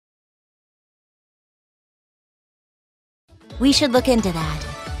We should look into that.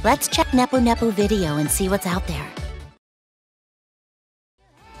 Let's check nepu video and see what's out there.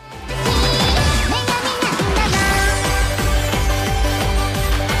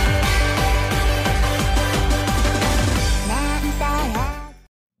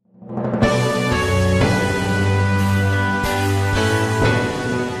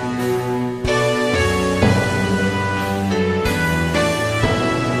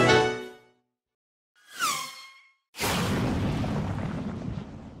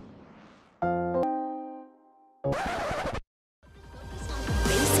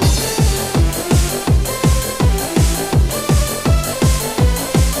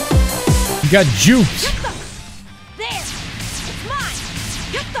 Got juked. There, it's mine.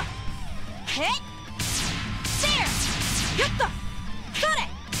 Get the hit. There, get the cut it.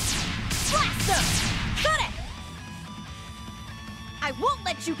 Blaster, cut it. I won't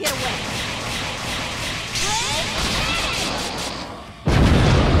let you get away.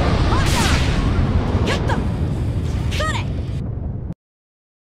 Get the cut it.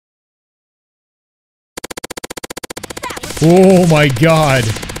 Oh my god.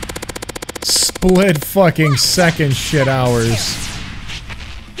 Split fucking second shit hours.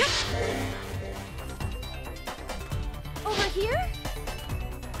 Over here?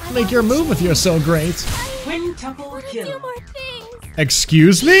 Make your move if you're so great. Quintuple kill.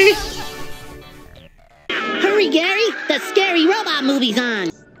 Excuse me? Hurry, Gary! The scary robot movie's on!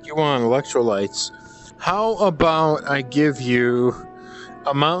 You want electrolytes? How about I give you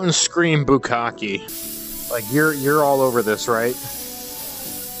a Mountain Scream Bukkake? Like you're all over this, right?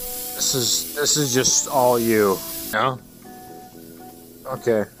 This is just all you. No?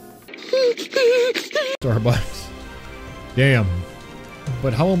 Okay. Starbucks. Damn.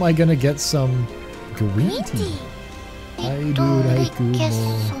 But how am I gonna get some green tea? I do like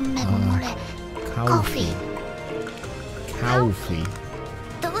coffee. Coffee.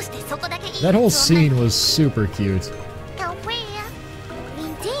 That whole scene was super cute.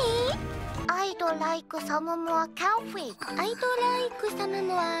 Some more coffee. I do like some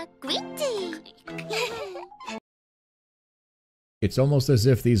more green tea. It's almost as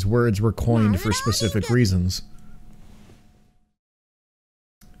if these words were coined for specific reasons.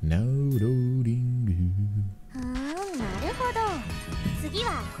 No,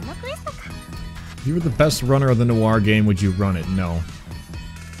 if you were the best runner of the noir game, would you run it? No.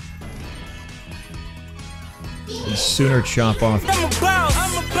 You'd sooner chop off. I'm a boss.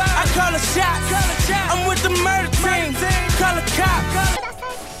 I call a shot. I'm with the murder team. Call a cop.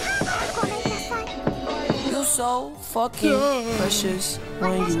 You so fucking precious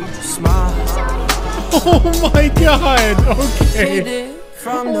when you smile. Oh my god! Okay.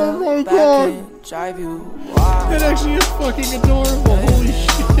 From the back and drive you wild. That actually is fucking adorable. Holy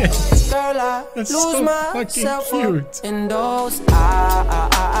shit. Girl, I That's lose so myself fucking cute. in those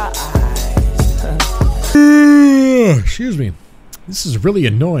eyes. Excuse me. This is really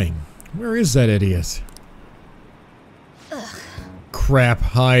annoying. Where is that idiot? Ugh. Crap,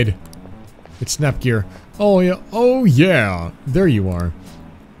 hide. It's Snapgear. Oh yeah, oh yeah. There you are.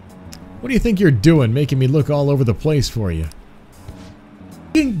 What do you think you're doing, making me look all over the place for you?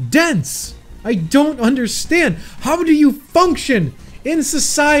 Fucking dense! I don't understand. How do you function in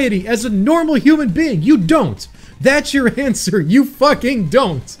society as a normal human being? You don't. That's your answer. You fucking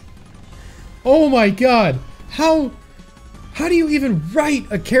don't. Oh my god. How do you even write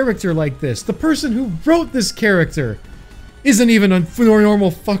a character like this? The person who wrote this character isn't even a normal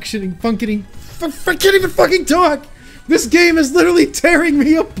functioning. I can't even fucking talk. This game is literally tearing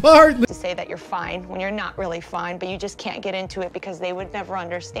me apart. To say that you're fine when you're not really fine, but you just can't get into it because they would never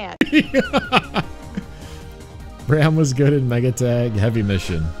understand. Bram was good in Mega Tag Heavy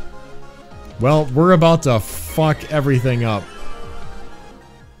Mission. Well, we're about to fuck everything up.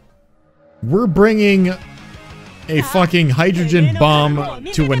 We're bringing a fucking hydrogen bomb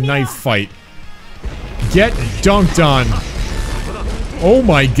to a knife fight. Get dunked on. Oh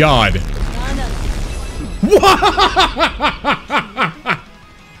my god.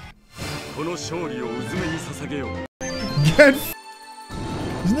 Get f.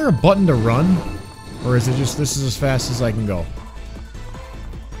 Isn't there a button to run? Or is it just this is as fast as I can go?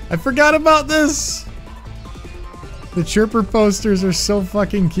 I forgot about this! The chirper posters are so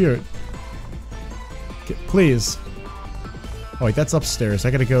fucking cute. Please. Oh wait, that's upstairs.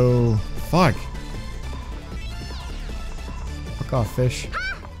 I gotta go... Fuck. Fuck off, fish.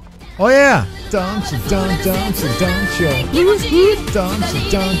 Oh yeah! Dance, dance, dance, dance, show. Dance, dance,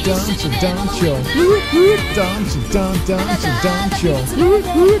 dance, dance, show. Dance, dance, dance, dance, show.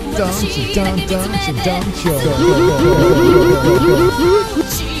 Dance, dance, dance, dance, show.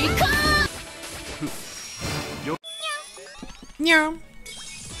 Oh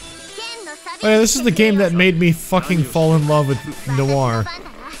yeah, this is the game that made me fucking fall in love with noir.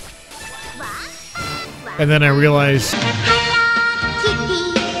 And then I realized...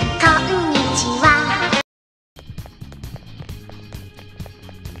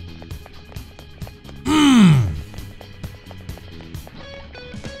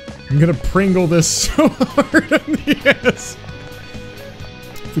 I'm gonna Pringle this so hard on the ass.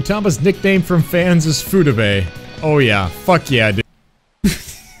 Futama's nickname from fans is Futabe. Oh yeah, fuck yeah, dude.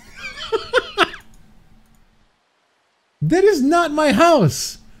 That is not my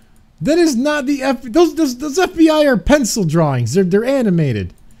house. That is not the those FBI are pencil drawings. They're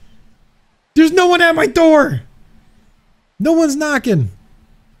animated. There's no one at my door. No one's knocking.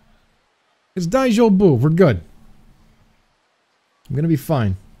 It's Daijobu. We're good. I'm gonna be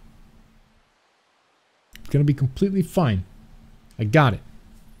fine. It's gonna be completely fine. I got it.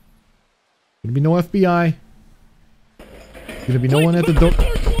 Gonna be no FBI. Gonna be no one at the door.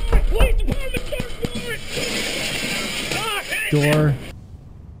 Door.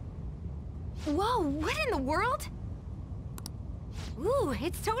 Whoa, what in the world? Ooh,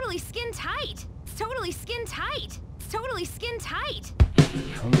 it's totally skin tight. It's totally skin tight. It's totally skin tight.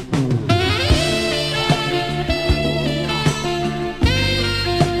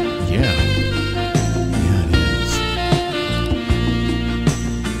 Yeah. Yeah, it is.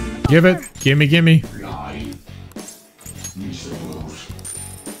 Give it. Gimme, gimme.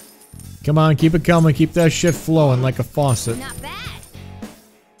 Come on, keep it coming. Keep that shit flowing like a faucet. Not bad.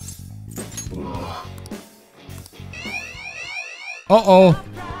 Uh-oh.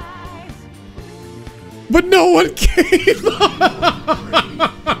 But no one came.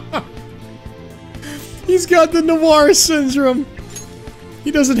 He's got the noir syndrome.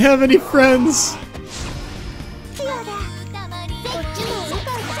 He doesn't have any friends.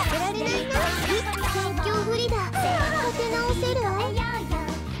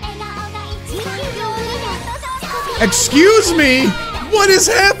 Excuse me? What is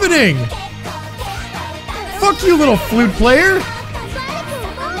happening? Fuck you, little flute player.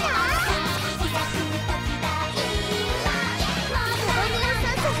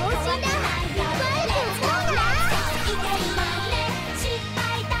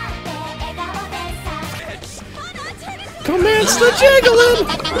 Commence the jiggling!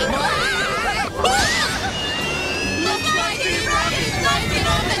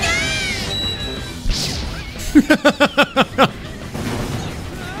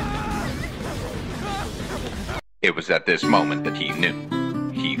 It was at this moment that he knew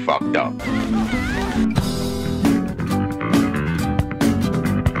he fucked up.